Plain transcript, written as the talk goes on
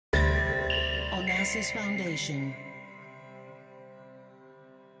Onassis Foundation.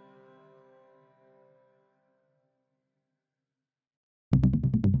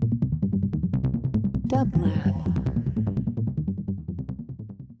 Dublab.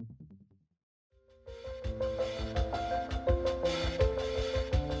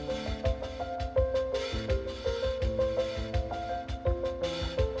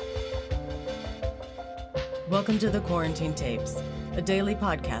 Welcome to the Quarantine Tapes, a daily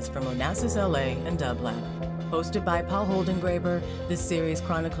podcast from Onassis LA and Dublab. Hosted by Paul Holdengraber, this series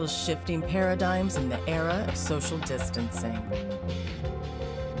chronicles shifting paradigms in the era of social distancing.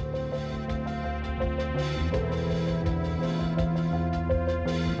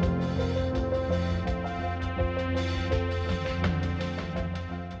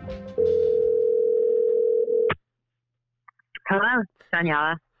 Hello,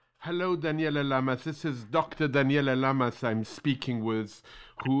 Daniela. Hello, Daniela Lamas. This is Dr. Daniela Lamas I'm speaking with,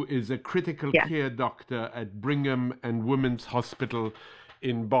 who is a critical care doctor at Brigham and Women's Hospital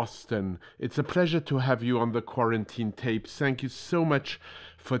in Boston. It's a pleasure to have you on the Quarantine Tapes. Thank you so much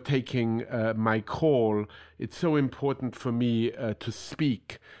for taking my call. It's so important for me to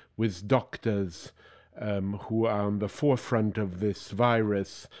speak with doctors who are on the forefront of this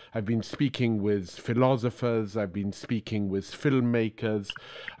virus. I've been speaking with philosophers, I've been speaking with filmmakers,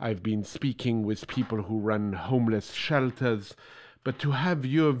 I've been speaking with people who run homeless shelters, but to have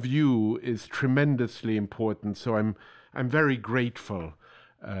your view is tremendously important, so I'm very grateful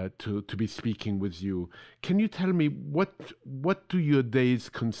to be speaking with you. Can you tell me what do your days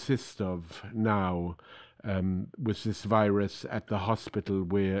consist of now with this virus at the hospital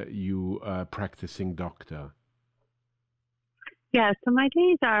where you are practicing doctor? Yeah, so my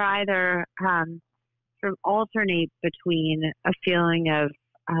days are either sort of alternate between a feeling of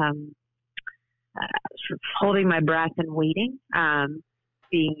sort of holding my breath and waiting,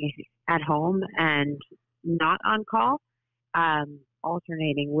 being at home and not on call,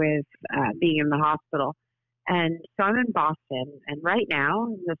 alternating with being in the hospital. And so I'm in Boston, and right now,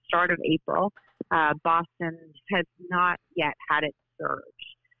 in the start of April, Boston has not yet had its surge.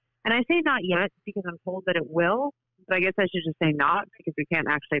 And I say not yet because I'm told that it will, but I guess I should just say not because we can't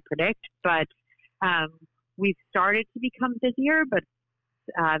actually predict. But we've started to become busier, but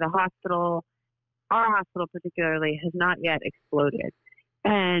the hospital, our hospital particularly, has not yet exploded,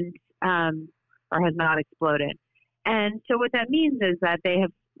 and or has not exploded. And so what that means is that they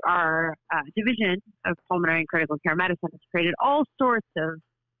have, our division of pulmonary and critical care medicine has created all sorts of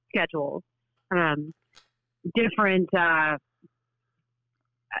schedules, different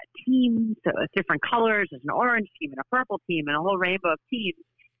teams, different colors. There's an orange team and a purple team and a whole rainbow of teams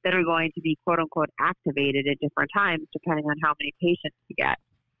that are going to be quote unquote activated at different times depending on how many patients we get.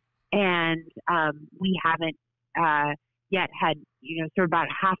 And we haven't yet had, so about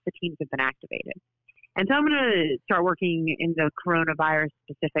half the teams have been activated. And so I'm going to start working in the coronavirus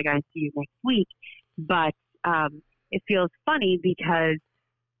specific ICU next week. But it feels funny because,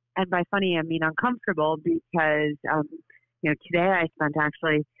 and by funny, I mean uncomfortable because, today I spent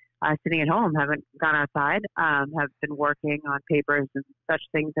actually sitting at home, haven't gone outside, have been working on papers and such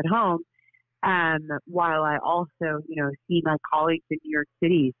things at home, while I also, see my colleagues in New York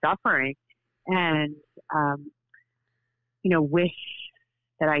City suffering and, wish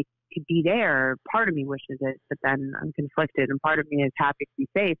that I could be there. Part of me wishes it, but then I'm conflicted, and part of me is happy to be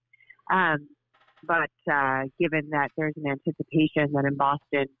safe. But given that there's an anticipation that in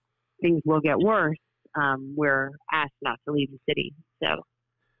Boston things will get worse, we're asked not to leave the city. So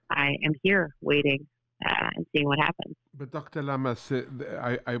I am here waiting and seeing what happens. But Dr. Lamas,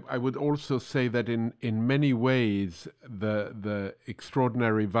 I would also say that in many ways, the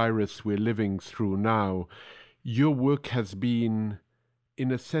extraordinary virus we're living through now, your work has been,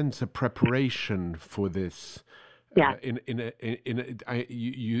 in a sense, a preparation for this. Yeah.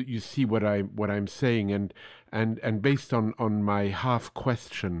 You see what I'm saying, and based on my half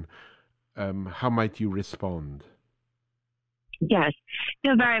question, how might you respond? Yes,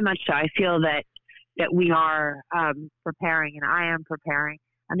 very much so. I feel that we are preparing, and I am preparing.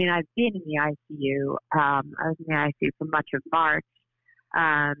 I mean, I've been in the ICU. I was in the ICU for much of March,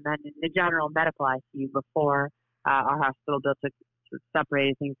 and in the general medical ICU before our hospital built a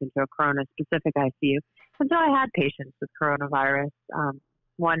separated things into a corona-specific ICU. And so I had patients with coronavirus.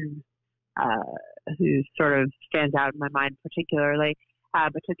 One who sort of stands out in my mind particularly,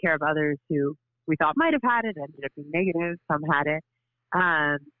 but took care of others who we thought might have had it, ended up being negative. Some had it.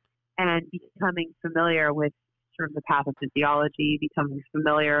 And becoming familiar with sort of the pathophysiology, becoming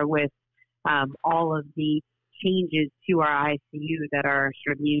familiar with all of the changes to our ICU that are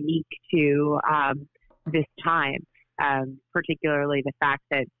sort of unique to this time. Particularly the fact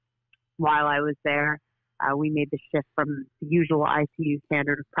that while I was there. We made the shift from the usual ICU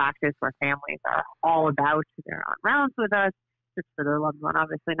standard of practice where families are all about their on rounds with us, just for their loved one,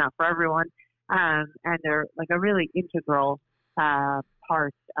 obviously not for everyone. And they're like a really integral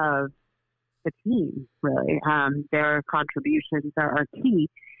part of the team, really. Their contributions are key.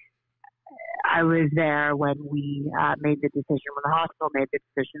 I was there when we made the decision, when the hospital made the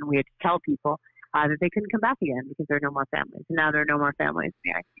decision, we had to tell people that they couldn't come back again because there are no more families. And now there are no more families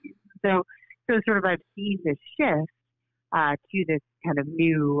in the ICU. So sort of I've seen this shift to this kind of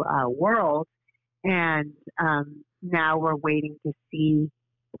new world. And now we're waiting to see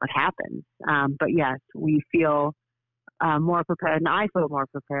what happens. But yes, we feel more prepared, and I feel more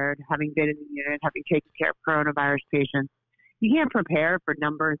prepared, having been in the unit, having taken care of coronavirus patients. You can't prepare for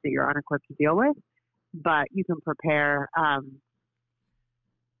numbers that you're unequipped to deal with, but you can prepare.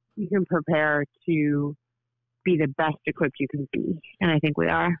 You can prepare to be the best equipped you can be, and I think we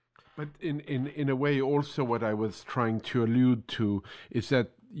are. But in a way, also what I was trying to allude to is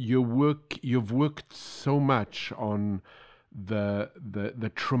that you've worked so much on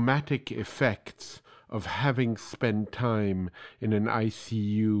the traumatic effects of having spent time in an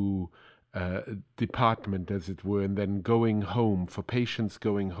ICU department, as it were, and then going home, for patients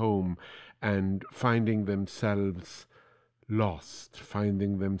going home and finding themselves lost,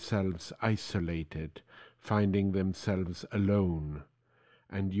 finding themselves isolated, finding themselves alone.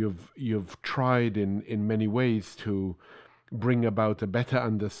 And you've tried in many ways to bring about a better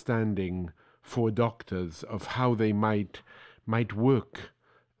understanding for doctors of how they might work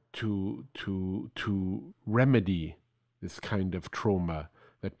to remedy this kind of trauma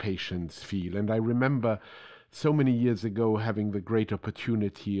that patients feel. And I remember so many years ago having the great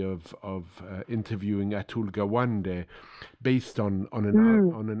opportunity of interviewing Atul Gawande based on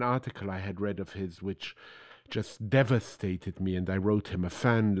an article I had read of his, which just devastated me, and I wrote him a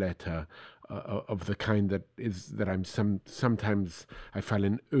fan letter of the kind that I'm sometimes I feel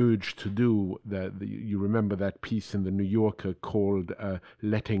an urge to do. You remember that piece in the New Yorker called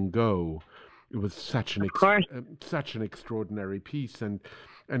 "Letting Go." It was such an extraordinary piece, and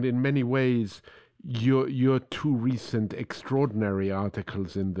in many ways, your two recent extraordinary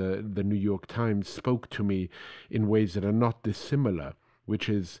articles in the New York Times spoke to me in ways that are not dissimilar, which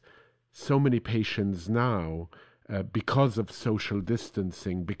is so many patients now, because of social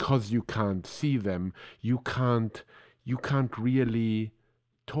distancing, because you can't see them, you can't really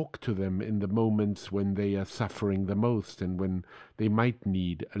talk to them in the moments when they are suffering the most and when they might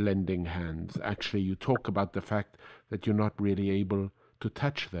need a lending hand. Actually, you talk about the fact that you're not really able to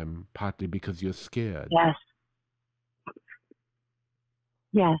touch them, partly because you're scared.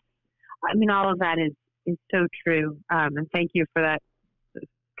 Yes. I mean, all of that is so true. And thank you for that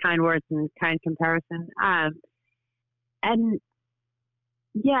kind words and kind comparison. And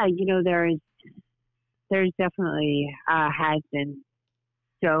yeah, there's definitely has been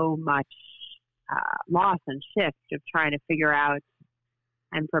so much loss and shift of trying to figure out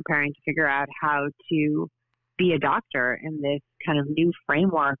and preparing to figure out how to be a doctor in this kind of new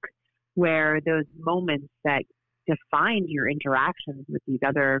framework where those moments that define your interactions with these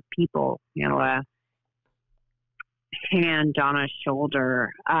other people, a hand on a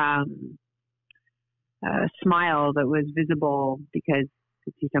shoulder, a smile that was visible because you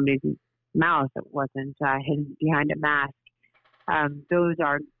could see somebody's mouth that wasn't hidden behind a mask. Those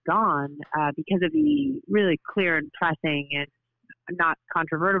are gone because of the really clear and pressing and not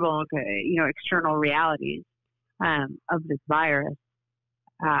controvertible, external realities of this virus.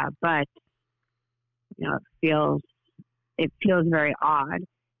 But it feels very odd,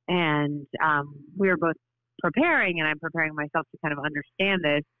 and we're both preparing, and I'm preparing myself to kind of understand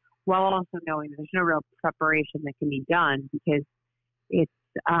this, while also knowing that there's no real preparation that can be done because it's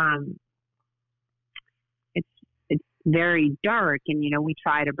very dark, and we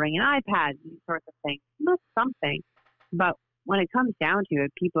try to bring in iPads and these sorts of things, that's something, but when it comes down to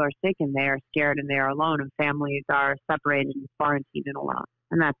it, people are sick and they are scared and they are alone, and families are separated and quarantined and alone,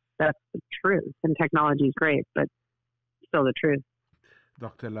 and that's the truth. And technology is great, but still the truth.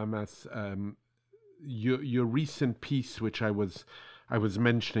 Dr. Lamas, your recent piece, which I was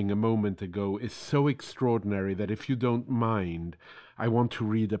mentioning a moment ago, is so extraordinary that if you don't mind, I want to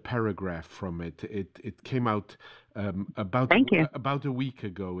read a paragraph from it. It came out about a week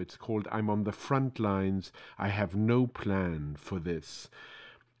ago. It's called "I'm on the front lines. I have no plan for this."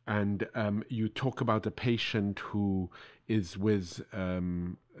 And you talk about a patient who is with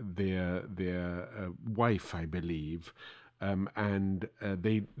their wife, I believe.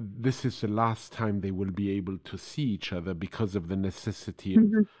 This is the last time they will be able to see each other because of the necessity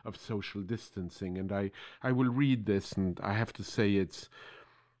of social distancing. And I will read this, and I have to say it's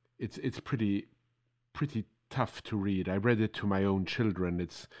it's pretty tough to read. I read it to my own children.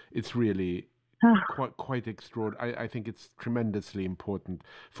 It's really quite extraordinary. I think it's tremendously important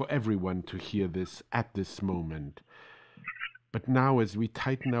for everyone to hear this at this moment. But now, as we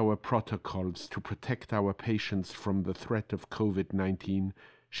tighten our protocols to protect our patients from the threat of COVID-19,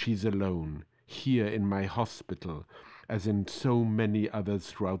 she's alone, here in my hospital, as in so many others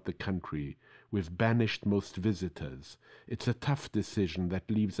throughout the country. We've banished most visitors. It's a tough decision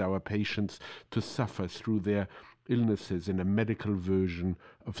that leaves our patients to suffer through their illnesses in a medical version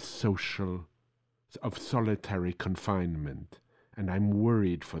of solitary confinement. And I'm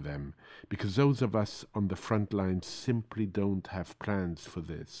worried for them, because those of us on the front lines simply don't have plans for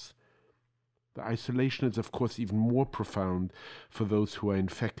this. The isolation is, of course, even more profound for those who are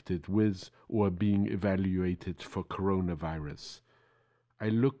infected with or being evaluated for coronavirus.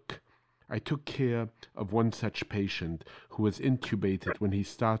 I took care of one such patient who was intubated when he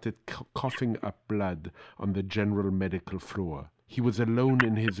started coughing up blood on the general medical floor. He was alone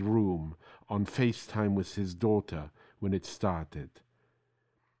in his room on FaceTime with his daughter when it started.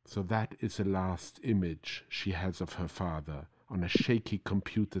 So that is the last image she has of her father on a shaky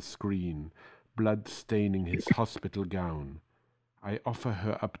computer screen, blood staining his hospital gown. I offer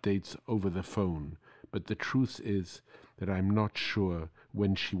her updates over the phone, but the truth is that I'm not sure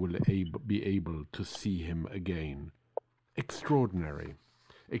when she will be able to see him again. Extraordinary.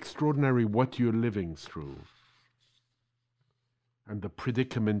 Extraordinary what you're living through and the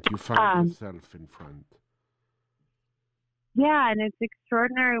predicament you find yourself in front. Yeah, and it's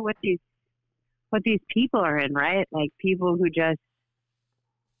extraordinary what these people are in, right? Like people who just,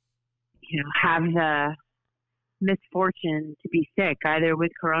 have the misfortune to be sick, either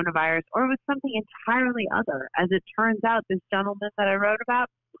with coronavirus or with something entirely other. As it turns out, this gentleman that I wrote about,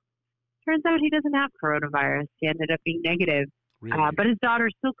 turns out he doesn't have coronavirus. He ended up being negative. Really? But his daughter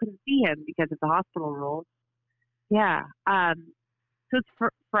still couldn't see him because of the hospital rules. Yeah. So it's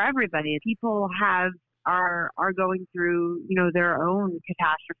for everybody. People are going through, their own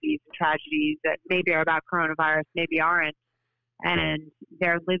catastrophes and tragedies that maybe are about coronavirus, maybe aren't. And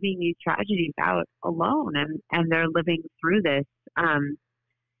they're living these tragedies out alone, and they're living through this.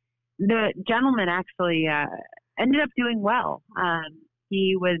 The gentleman actually ended up doing well.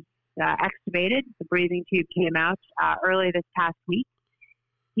 He was extubated. The breathing tube came out early this past week.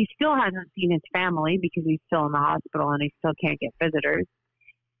 He still hasn't seen his family because he's still in the hospital and he still can't get visitors.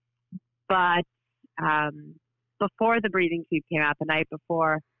 But before the breathing tube came out, the night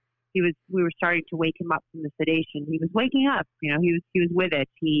before, we were starting to wake him up from the sedation. He was waking up. He was with it.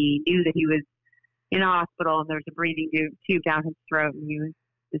 He knew that he was in a hospital and there was a breathing tube down his throat, and he was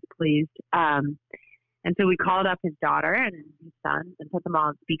displeased. And so we called up his daughter and his son and put them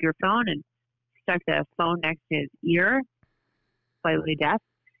on speakerphone and stuck the phone next to his ear, slightly deaf,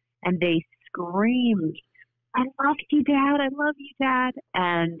 and they screamed, "I love you, Dad. I love you, Dad."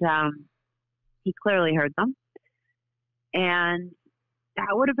 And he clearly heard them. And that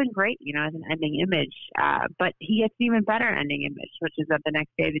would have been great, as an ending image. But he gets an even better ending image, which is that the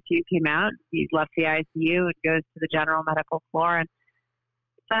next day the tube came out. He's left the ICU and goes to the general medical floor. And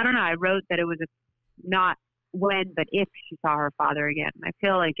so I don't know. I wrote that it was not when, but if she saw her father again. I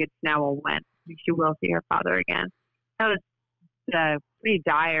feel like it's now a when. She will see her father again. That was pretty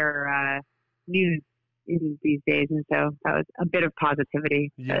dire news in these days, and so that was a bit of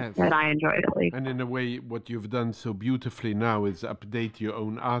positivity that I enjoyed, at least. And in a way, what you've done so beautifully now is update your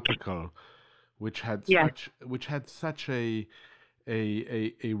own article, which had such a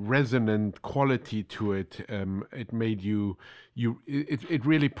resonant quality to it. It made it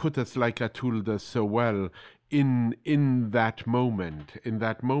really put us, like Atul does so well, in that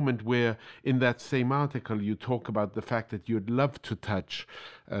moment where, in that same article, you talk about the fact that you'd love to touch,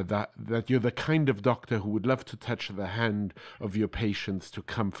 that you're the kind of doctor who would love to touch the hand of your patients to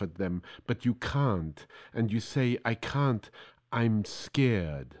comfort them, but you can't. And you say, "I can't, I'm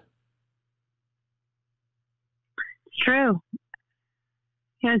scared." It's true.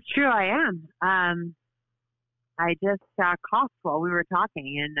 It's true, I am. I just coughed while we were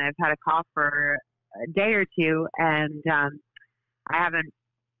talking, and I've had a cough for a day or two, and I haven't,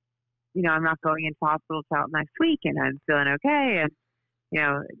 I'm not going into hospital till next week, and I'm feeling okay, and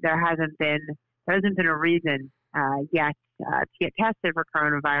there hasn't been a reason yet to get tested for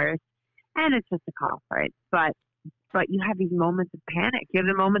coronavirus, and it's just a cough, right? But you have these moments of panic. You have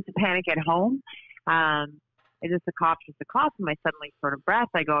the moments of panic at home. Is this a cough? Just a cough? Am I suddenly short of breath?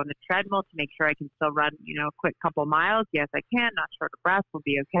 I go on the treadmill to make sure I can still run, a quick couple miles. Yes, I can. Not short of breath. Will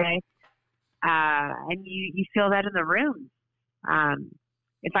be okay. And you feel that in the room.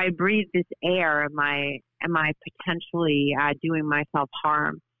 If I breathe this air, am I potentially doing myself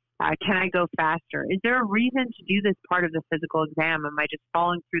harm? Can I go faster? Is there a reason to do this part of the physical exam? Am I just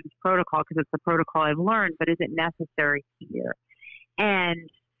following through this protocol because it's the protocol I've learned, but is it necessary here? And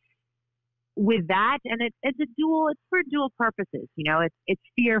with that, and it's for dual purposes. It's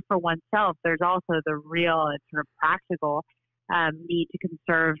fear for oneself. There's also the real and sort of practical need to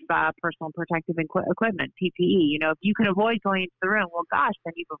conserve personal protective equipment, PPE. If you can avoid going into the room, well, gosh,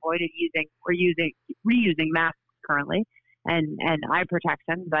 then you've avoided reusing masks currently and eye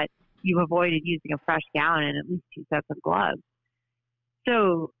protection, but you've avoided using a fresh gown and at least 2 sets of gloves.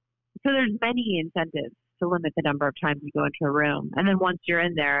 So there's many incentives to limit the number of times you go into a room. And then once you're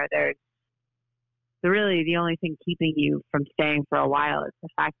in there, there's really the only thing keeping you from staying for a while is the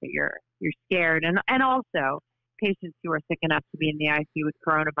fact that you're scared. And also, patients who are sick enough to be in the ICU with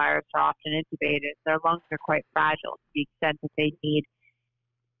coronavirus are often intubated. Their lungs are quite fragile to the extent that they need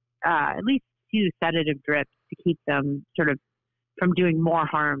at least 2 sedative drips to keep them sort of from doing more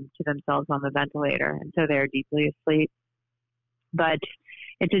harm to themselves on the ventilator. And so they're deeply asleep. But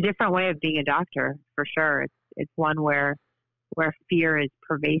it's a different way of being a doctor, for sure. It's one where fear is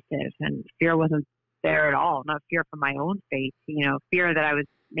pervasive, and fear wasn't there at all. Not fear for my own fate, fear that I was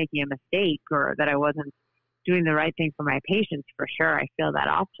making a mistake or that I wasn't doing the right thing for my patients, for sure. I feel that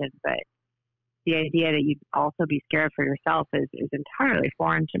often, but the idea that you'd also be scared for yourself is entirely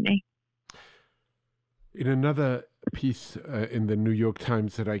foreign to me. In another piece in the New York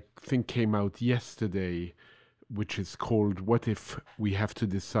Times that I think came out yesterday, which is called "What If We Have to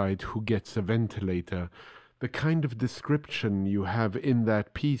Decide Who Gets a Ventilator?" the kind of description you have in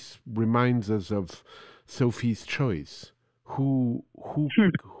that piece reminds us of Sophie's Choice.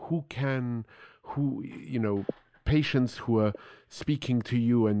 Patients who are speaking to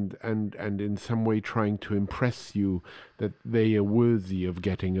you and in some way trying to impress you that they are worthy of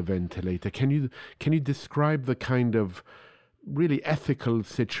getting a ventilator. Can you describe the kind of really ethical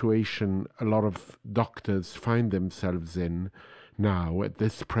situation a lot of doctors find themselves in now at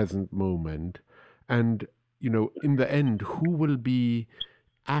this present moment? And, in the end, who will be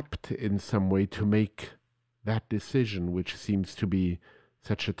apt in some way to make that decision, which seems to be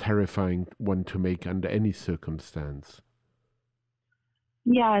such a terrifying one to make under any circumstance?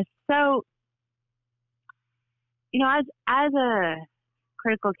 Yeah. So, as a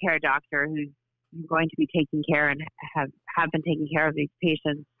critical care doctor who's going to be taking care and have been taking care of these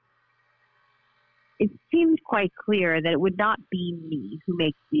patients, it seems quite clear that it would not be me who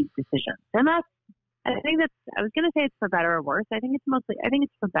makes these decisions. And I was going to say it's for better or worse. I think it's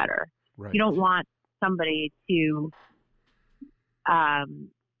for better. Right. You don't want somebody to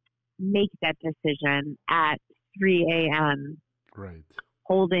make that decision at 3 a.m. Right.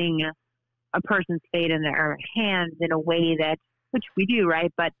 holding a person's fate in their hands in a way which we do,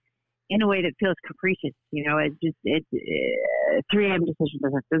 right? But in a way that feels capricious, 3 a.m. decision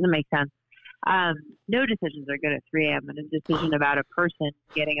doesn't make sense. No decisions are good at 3 a.m. and a decision about a person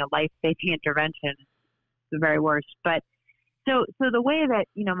getting a life-saving intervention is the very worst. But so the way that,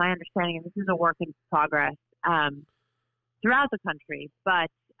 my understanding, and this is a work in progress throughout the country, but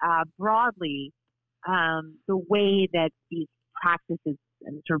broadly, the way that these practices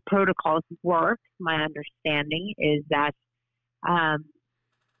and sort of protocols work, my understanding is that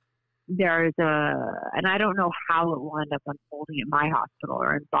there's and I don't know how it will end up unfolding at my hospital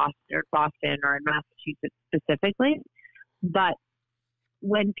or in Boston or in Massachusetts specifically, but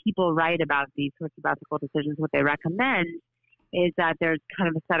when people write about these sorts of ethical decisions, what they recommend is that there's kind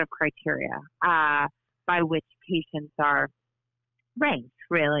of a set of criteria by which patients are ranked,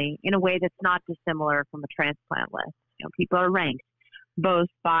 really, in a way that's not dissimilar from a transplant list. People are ranked both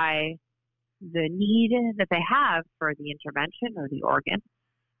by the need that they have for the intervention or the organ,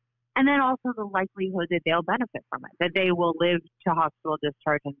 and then also the likelihood that they'll benefit from it, that they will live to hospital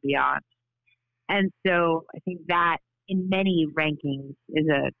discharge and beyond. And so I think that in many rankings is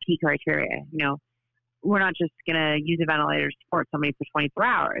a key criteria. We're not just going to use a ventilator to support somebody for 24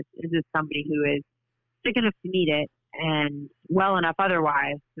 hours. Is this somebody who is sick enough to need it and well enough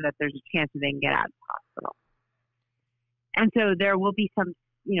otherwise so that there's a chance that they can get out of the hospital? And so there will be some,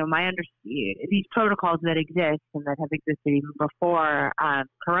 these protocols that exist and that have existed even before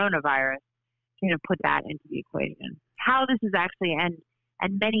coronavirus kind of put that into the equation. How this is actually, and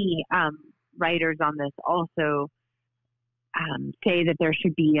many writers on this also say that there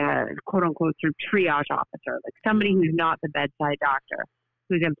should be a quote unquote sort of triage officer, like somebody who's not the bedside doctor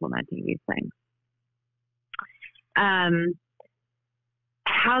who's implementing these things.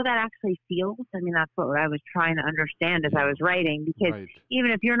 How that actually feels, that's what I was trying to understand as I was writing, because right. Even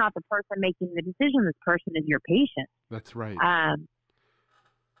if you're not the person making the decision, this person is your patient. That's right. And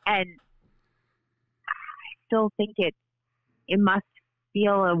I still think it must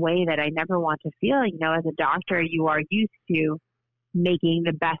feel a way that I never want to feel. You know, as a doctor, you are used to making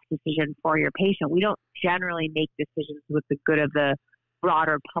the best decision for your patient. We don't generally make decisions with the good of the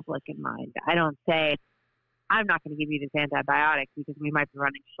broader public in mind. I don't say, I'm not going to give you this antibiotic because we might be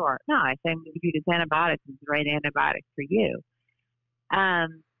running short. No, I say I'm going to give you this antibiotic. It's the right antibiotic for you.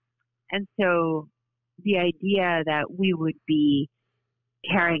 And so the idea that we would be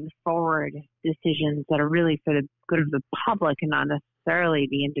carrying forward decisions that are really for the good of the public and not necessarily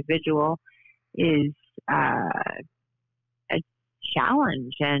the individual is a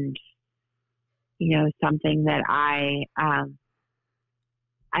challenge, and something that I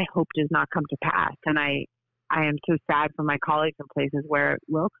hope does not come to pass. And I am so sad for my colleagues in places where it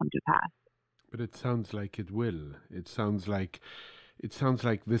will come to pass. But it sounds like it will. It sounds like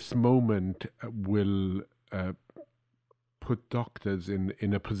this moment will put doctors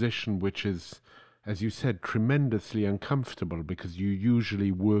in a position which is, as you said, tremendously uncomfortable, because you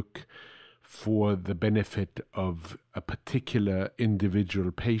usually work for the benefit of a particular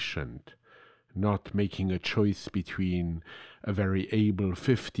individual patient, not making a choice between a very able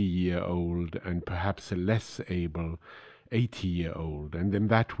 50-year-old and perhaps a less able 80-year-old. And in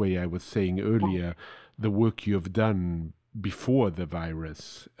that way, I was saying earlier, the work you have done before the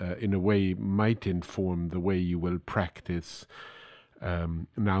virus, in a way, might inform the way you will practice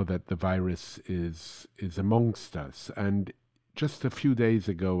now that the virus is amongst us. And just a few days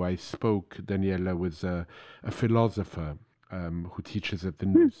ago, I spoke, Daniela, with a philosopher who teaches at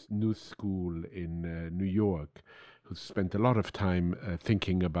the New School in New York, who spent a lot of time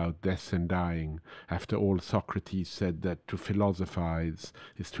thinking about death and dying. After all, Socrates said that to philosophize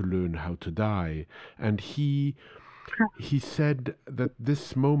is to learn how to die. And he said that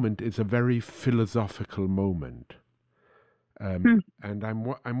this moment is a very philosophical moment. And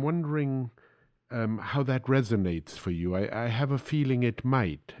I'm wondering how that resonates for you. I have a feeling it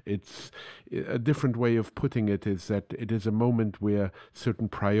might. It's a different way of putting it is that it is a moment where certain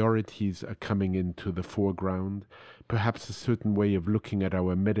priorities are coming into the foreground. Perhaps a certain way of looking at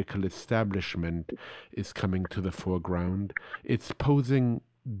our medical establishment is coming to the foreground. It's posing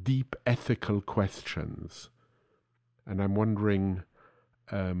deep ethical questions. And I'm wondering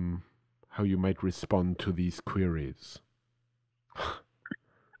how you might respond to these queries.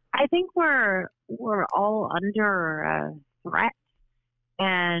 I think we're all under threat,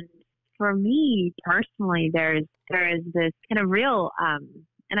 and for me personally, there is this kind of real,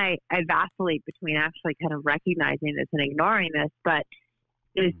 and I vacillate between actually kind of recognizing this and ignoring this, but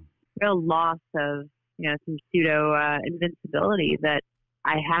this real loss of some pseudo invincibility that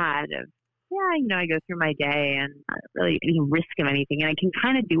I had of. Yeah, I go through my day and not really any risk of anything, and I can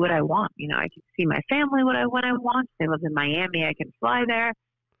kind of do what I want. I can see my family when I want. They live in Miami. I can fly there.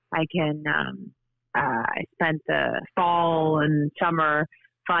 I can. I spent the fall and summer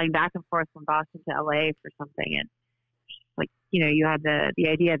flying back and forth from Boston to LA for something, and you have the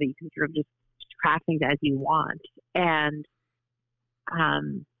idea that you can sort of just craft things as you want, and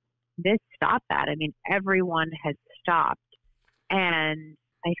this stopped that. I mean, everyone has stopped, and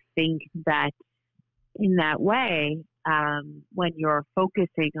I think that in that way, when you're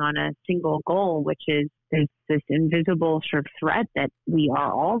focusing on a single goal, which is this invisible sort of threat that we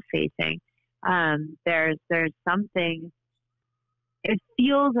are all facing, there's something. It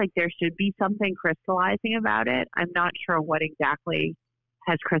feels like there should be something crystallizing about it. I'm not sure what exactly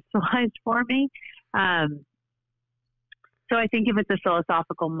has crystallized for me. So I think if it's a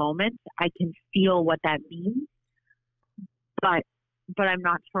philosophical moment, I can feel what that means, but I'm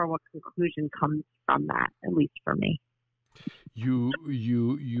not sure what conclusion comes from that, at least for me. You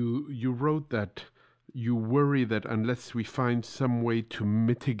wrote that you worry that unless we find some way to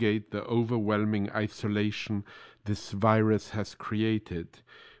mitigate the overwhelming isolation this virus has created,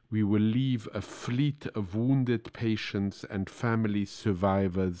 we will leave a fleet of wounded patients and family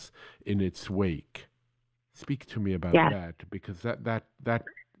survivors in its wake. Speak to me about that, because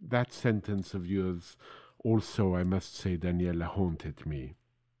that sentence of yours also, I must say, Daniela, haunted me.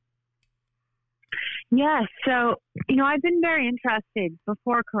 Yeah, so, I've been very interested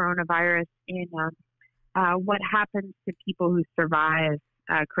before coronavirus in what happens to people who survive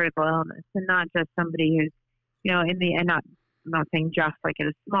critical illness, and not just somebody who's, I'm not saying just like it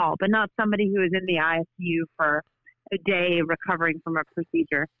is small, but not somebody who is in the ICU for a day recovering from a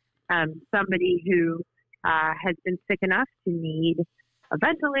procedure. Somebody who has been sick enough to need a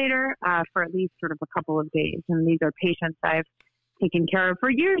ventilator for at least sort of a couple of days. And these are patients I've taken care of for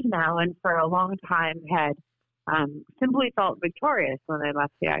years now, and for a long time had simply felt victorious when they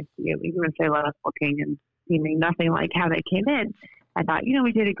left the ICU, even if they left looking and seeming nothing like how they came in. I thought,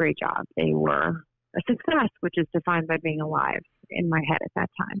 we did a great job. They were a success, which is defined by being alive. in my head at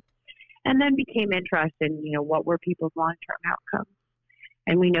that time. And then became interested in, what were people's long-term outcomes.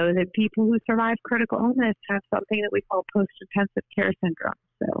 And we know that people who survive critical illness have something that we call post-intensive care syndrome.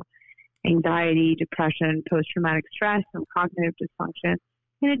 So anxiety, depression, post-traumatic stress, and cognitive dysfunction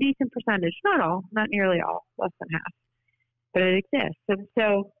in a decent percentage. Not all, not nearly all, less than half. But it exists. And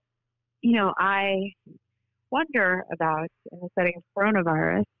so, I wonder about, in the setting of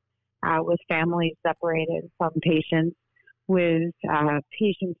coronavirus, with families separated from patients, with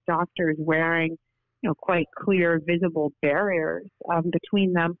patients' doctors wearing, quite clear, visible barriers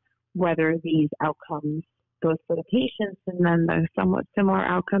between them, whether these outcomes, both for the patients and then the somewhat similar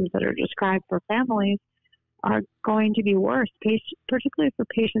outcomes that are described for families, are going to be worse, particularly for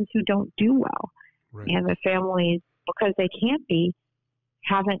patients who don't do well. Right. And the families, because they can't be,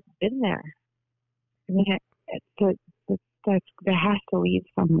 haven't been there. I mean, that has to leave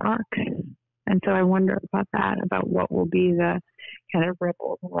some mark. And so I wonder about that, about what will be the kind of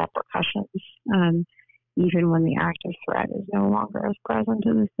ripples and repercussions, even when the active threat is no longer as present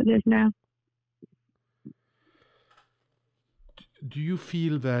as it is now. Do you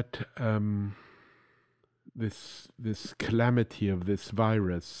feel that this calamity of this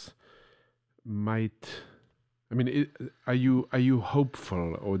virus might? I mean, are you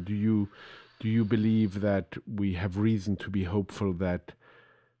hopeful, or do you believe that we have reason to be hopeful that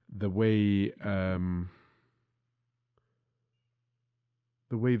the way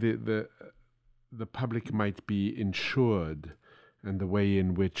the public might be insured, and the way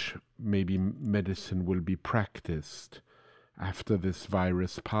in which maybe medicine will be practiced after this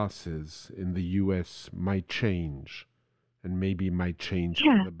virus passes in the US might change, and maybe might change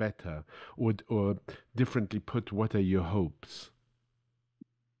for the better? Or differently put, what are your hopes?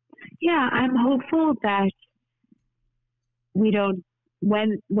 Yeah, I'm hopeful that we don't,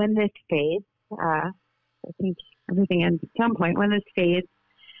 when this fades, I think everything ends at some point. When this fades,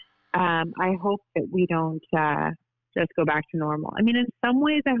 I hope that we don't just go back to normal. I mean, in some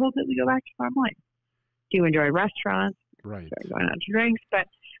ways, I hope that we go back to normal. I do enjoy restaurants, right? Enjoy going out to drinks, but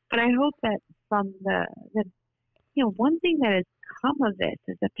I hope that from the one thing that has come of this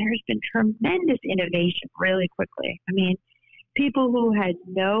is that there's been tremendous innovation really quickly. I mean, people who had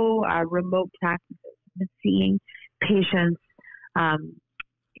no remote practices have been seeing patients, in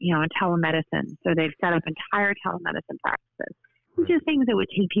telemedicine. So they've set up entire telemedicine practices, which are things that would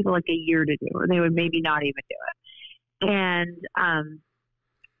take people like a year to do, or they would maybe not even do it. And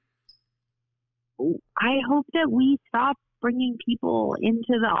I hope that we stop bringing people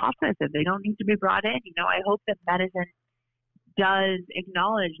into the office if they don't need to be brought in. I hope that medicine does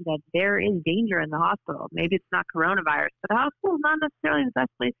acknowledge that there is danger in the hospital. Maybe it's not coronavirus, but the hospital is not necessarily the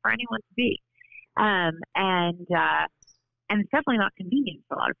best place for anyone to be. And it's definitely not convenient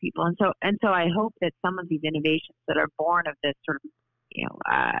for a lot of people. And so I hope that some of these innovations that are born of this sort of,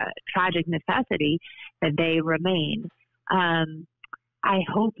 tragic necessity, that they remain. I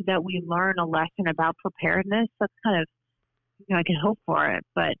hope that we learn a lesson about preparedness. That's kind of, I can hope for it,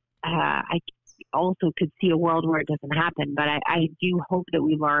 but I also could see a world where it doesn't happen. But I do hope that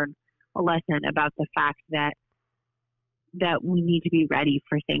we learn a lesson about the fact that we need to be ready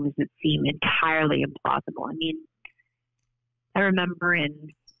for things that seem entirely implausible. I mean, I remember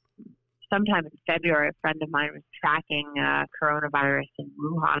sometime in February, a friend of mine was tracking coronavirus in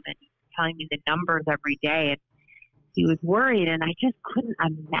Wuhan, and he was telling me the numbers every day, and he was worried, and I just couldn't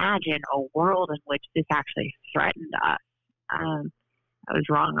imagine a world in which this actually threatened us. I was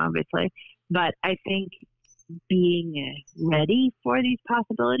wrong, obviously, but I think being ready for these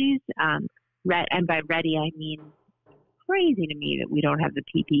possibilities, and by ready I mean crazy to me that we don't have the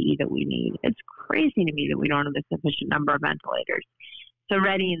PPE that we need. It's crazy to me that we don't have a sufficient number of ventilators. So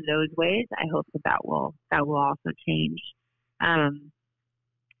ready in those ways, I hope that will also change. And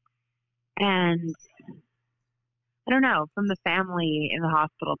I don't know, from the family in the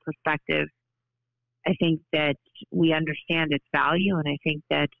hospital perspective, I think that we understand its value, and I think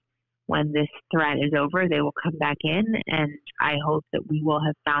that when this threat is over, they will come back in, and I hope that we will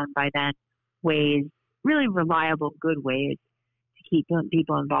have found by then ways, really reliable, good ways to keep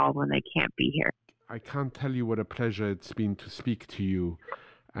people involved when they can't be here. I can't tell you what a pleasure it's been to speak to you,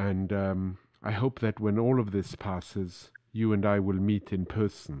 and I hope that when all of this passes, you and I will meet in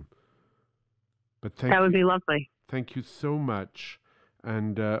person. But that would be lovely. Thank you so much,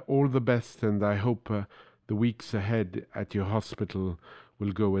 and all the best, and I hope the weeks ahead at your hospital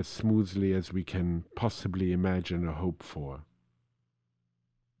will go as smoothly as we can possibly imagine or hope for.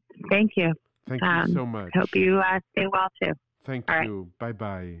 Thank you. Thank you so much. Hope you stay well, too. Thank all you. Right.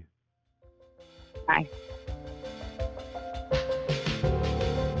 Bye-bye. Bye.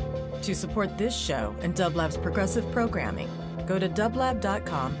 To support this show and Dublab's progressive programming, go to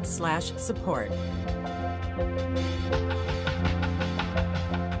dublab.com/support.